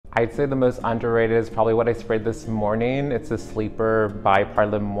I'd say the most underrated is probably what I sprayed this morning. It's a sleeper by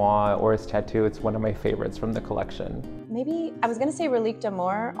Parle-Moi Oris Tattoo. It's one of my favorites from the collection. Maybe, I was gonna say Relique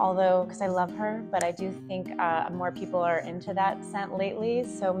d'Amour, although, because I love her, but I do think more people are into that scent lately,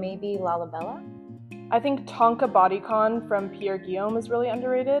 so maybe Lalabella? I think Tonka Bodycon from Pierre Guillaume is really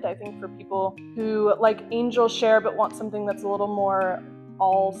underrated. I think for people who like Angel Share but want something that's a little more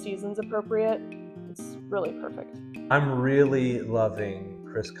all seasons appropriate, it's really perfect. I'm really loving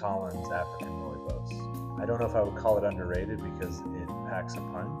Chris Collins' African Rooibos. I don't know if I would call it underrated because it packs a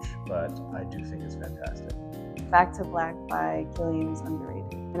punch, but I do think it's fantastic. Back to Black by Killian is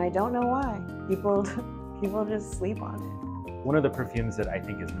underrated. And I don't know why. People just sleep on it. One of the perfumes that I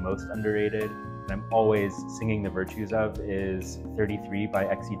think is most underrated, and I'm always singing the virtues of, is 33 by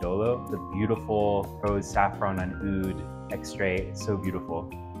Exidolo. The beautiful rose saffron and oud extrait, it's so beautiful.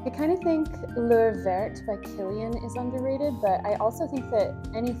 I kind of think Le Vert by Killian is underrated, but I also think that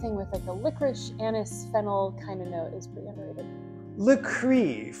anything with like a licorice, anise, fennel kind of note is pretty underrated. Le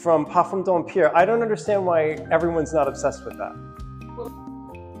Cri from Parfum d'Empire. I don't understand why everyone's not obsessed with that.